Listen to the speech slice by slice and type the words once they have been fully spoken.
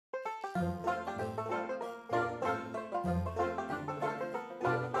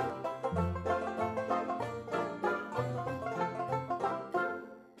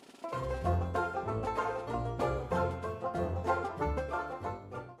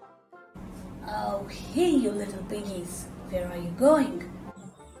Oh, hey, you little piggies. Where are you going?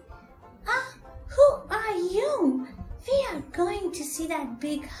 Ah, who are you? We are going to see that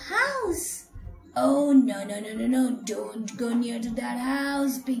big house. Oh, no. Don't go near to that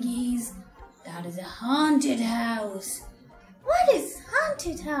house, piggies. That is a haunted house. What is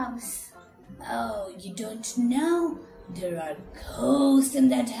haunted house? Oh, you don't know? There are ghosts in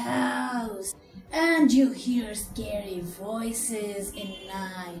that house. And you hear scary voices in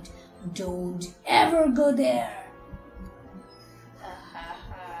night. Don't ever go there.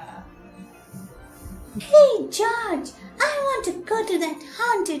 Hey, George, I want to go to that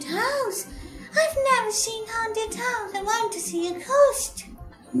haunted house. I've never seen haunted house. I want to see a ghost.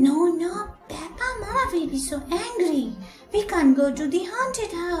 No, Peppa, Mama will be so angry. We can't go to the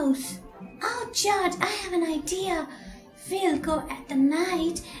haunted house. Oh, George, I have an idea. We'll go at the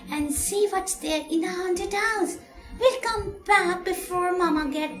night and see what's there in the haunted house. We'll come back before Mama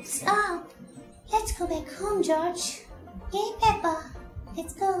gets up. Let's go back home, George. Yay, Peppa.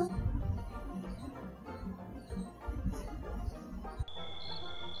 Let's go.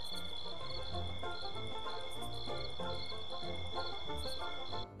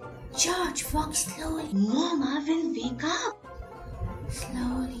 George, walk slowly. Mama will wake up.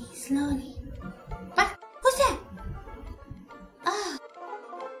 Slowly. What? Who's that? Oh.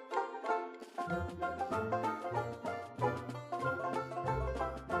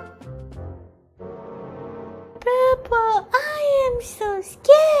 Peppa, I am so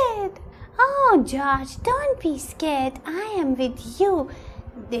scared. Oh, George, don't be scared. I am with you.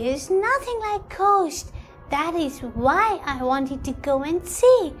 There's nothing like ghost. That is why I wanted to go and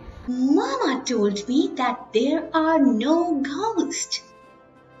see. Mama told me that there are no ghosts.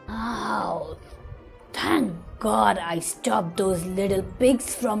 Oh, thank God I stopped those little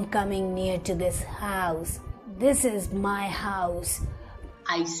pigs from coming near to this house. This is my house.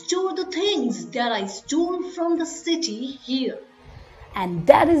 I store the things that I stole from the city here. And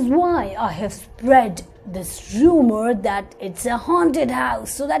that is why I have spread this rumor that it's a haunted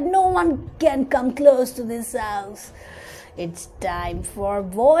house so that no one can come close to this house. It's time for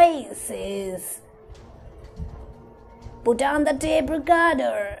voices. Put on the tape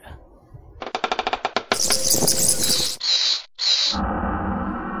recorder.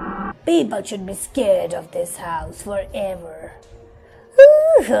 People should be scared of this house forever.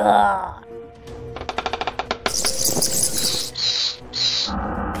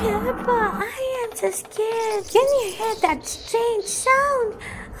 Peppa, I am so scared. Can you hear that strange sound?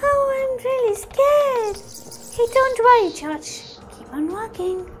 Oh, I'm really scared. Hey, don't worry, George. Keep on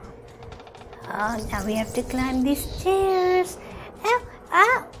walking. Oh, now we have to climb these stairs.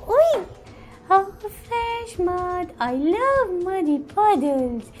 Oi! Oh, fresh mud. I love muddy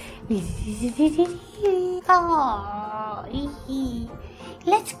puddles. Oh,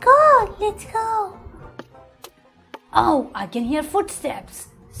 let's go. Oh, I can hear footsteps.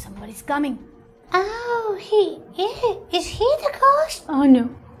 Somebody's coming. Oh, is he the ghost? Oh no.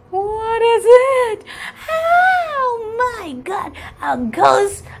 What is it? Oh my God, a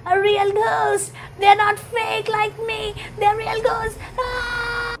ghost, a real ghost. They're not fake like me. They're real ghosts.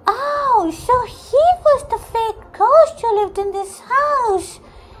 Ah. Oh, so he was the fake ghost who lived in this house.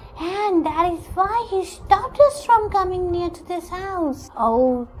 And that is why he stopped us from coming near to this house.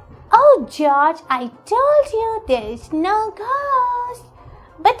 Oh, George, I told you there is no ghost.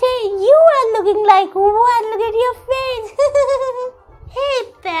 But hey, you are looking like one. Look at your face.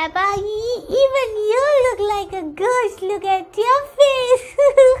 Hey, Peppa, even you look like a ghost. Look at your face.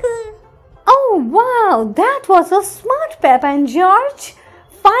 Oh, wow, that was so smart, Peppa and George.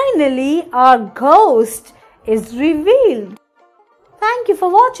 Finally, our ghost is revealed. Thank you for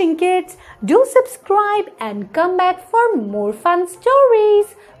watching, kids. Do subscribe and come back for more fun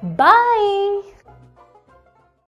stories. Bye.